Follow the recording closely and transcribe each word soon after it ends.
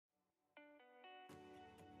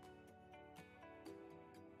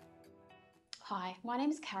Hi, my name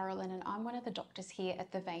is Carolyn and I'm one of the doctors here at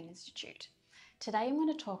the Vein Institute. Today I'm going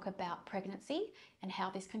to talk about pregnancy and how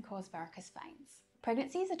this can cause varicose veins.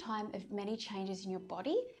 Pregnancy is a time of many changes in your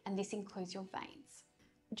body, and this includes your veins.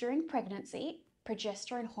 During pregnancy,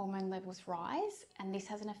 progesterone hormone levels rise, and this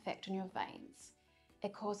has an effect on your veins.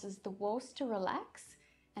 It causes the walls to relax,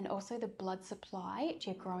 and also the blood supply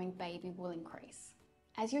to your growing baby will increase.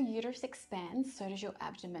 As your uterus expands, so does your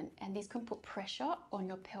abdomen, and this can put pressure on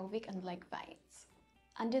your pelvic and leg veins.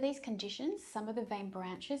 Under these conditions, some of the vein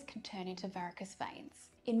branches can turn into varicose veins.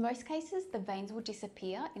 In most cases, the veins will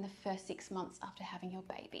disappear in the first 6 months after having your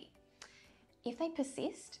baby. If they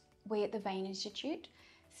persist, we at the Vein Institute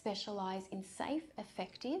specialise in safe,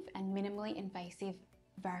 effective and minimally invasive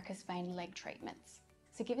varicose vein leg treatments.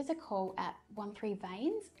 So give us a call at 13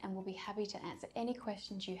 Veins and we'll be happy to answer any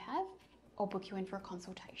questions you have or book you in for a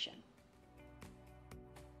consultation.